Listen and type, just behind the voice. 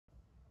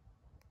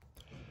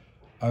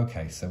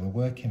Okay, so we're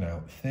working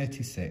out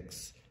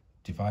 36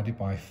 divided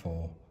by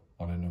 4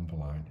 on a number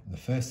line. And the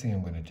first thing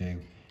I'm going to do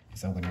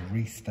is I'm going to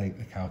restate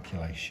the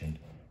calculation.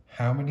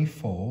 How many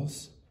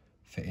 4s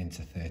fit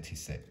into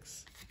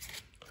 36?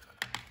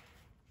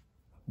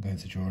 I'm going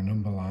to draw a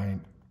number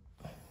line.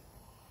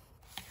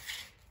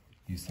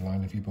 Use the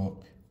line of your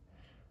book.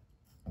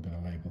 I'm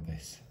going to label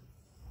this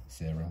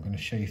 0. I'm going to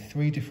show you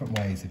 3 different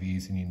ways of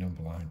using your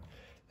number line.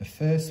 The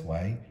first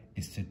way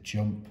is to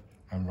jump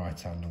and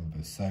write our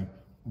numbers. So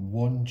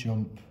one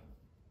jump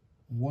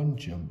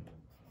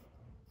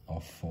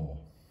of 4.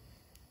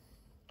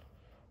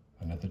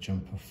 Another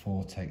jump of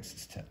 4 takes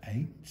us to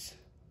 8.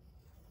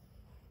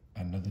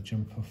 Another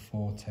jump of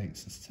 4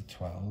 takes us to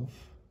 12.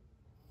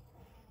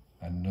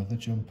 Another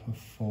jump of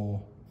 4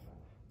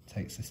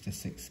 takes us to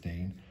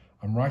 16.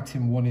 I'm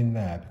writing 1 in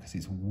there because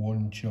it's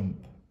one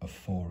jump of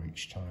 4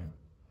 each time.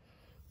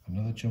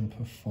 Another jump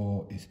of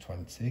 4 is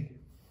 20,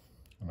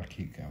 and I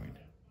keep going.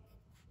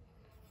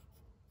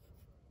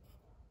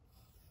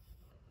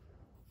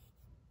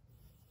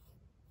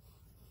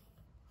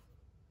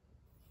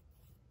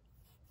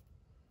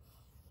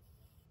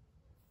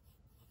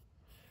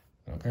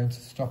 I'm going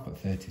to stop at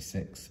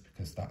 36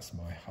 because that's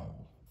my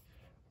whole.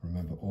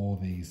 Remember, all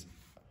these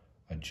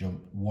are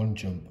one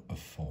jump of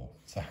 4.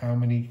 So how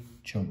many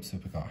jumps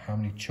have we got? How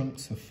many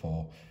chunks of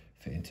 4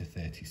 fit into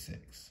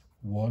 36?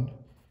 1,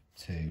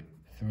 2,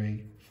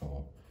 3,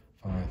 4,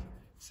 5,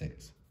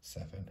 6,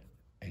 7,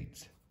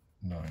 8,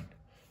 9.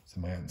 So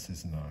my answer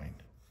is 9.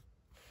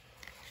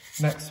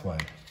 Next way.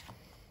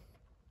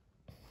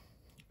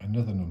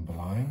 Another number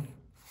line.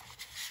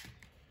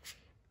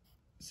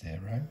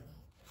 0.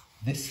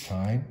 This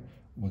time,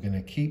 we're going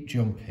to keep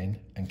jumping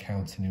and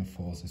counting in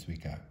 4s as we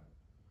go.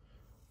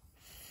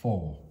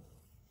 4,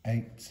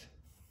 8,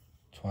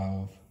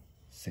 12,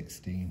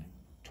 16,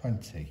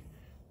 20,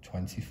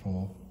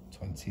 24,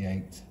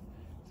 28,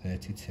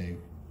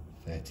 32,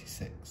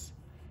 36.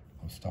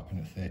 I'm stopping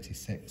at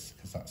 36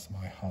 because that's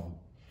my whole.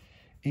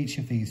 Each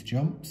of these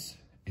jumps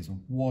is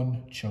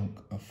one chunk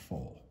of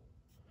 4.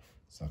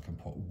 So I can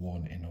put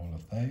 1 in all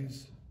of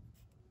those.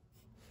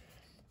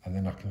 And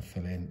then I can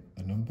fill in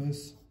the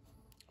numbers.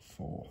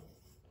 4.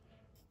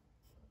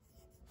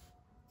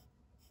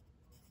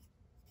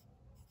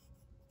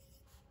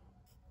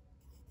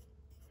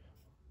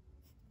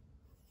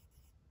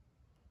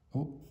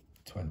 Oh,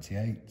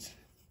 28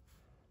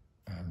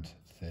 and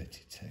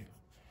 32.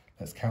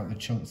 Let's count the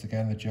chunks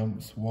again, the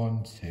jumps.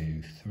 1,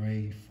 2,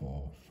 3,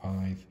 4,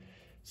 5,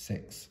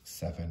 6,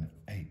 7,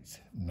 8,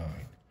 9.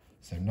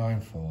 So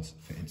 9 4s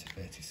fit into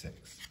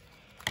 36.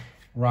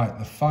 Right,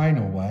 the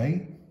final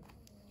way,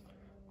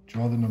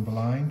 draw the number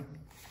line,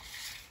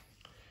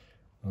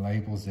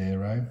 label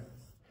 0.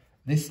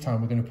 This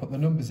time we're going to put the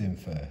numbers in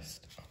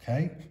first,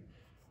 okay?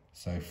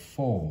 So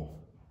 4,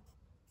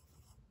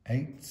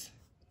 8,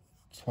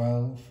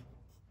 12,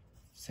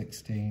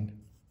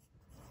 16,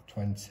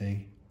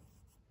 20,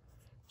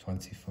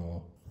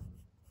 24,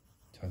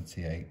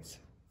 28,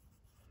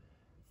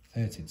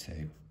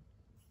 32,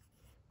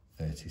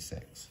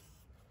 36.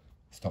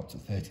 Stopped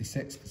at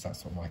 36 because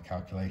that's what my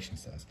calculation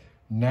says.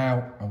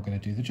 Now I'm going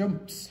to do the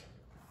jumps.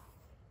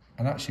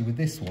 And actually with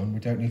this one, we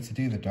don't need to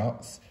do the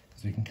dots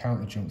because we can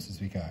count the jumps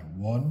as we go.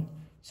 1,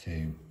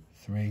 2,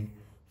 3,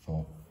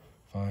 4,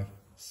 5,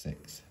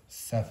 6,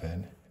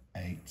 7,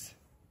 8,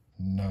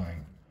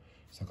 9.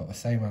 So I've got the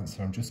same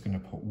answer. I'm just going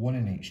to put 1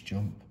 in each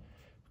jump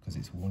because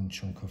it's one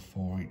chunk of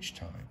 4 each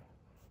time.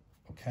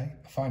 Okay,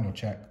 a final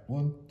check.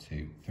 1,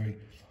 2, 3,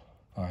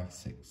 4, 5,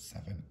 6,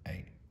 7,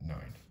 8, 9.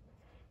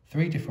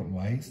 3 different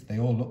ways. They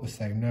all look the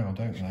same now,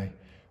 don't they?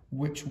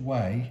 Which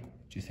way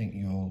do you think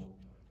you'll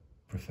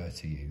prefer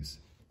to use?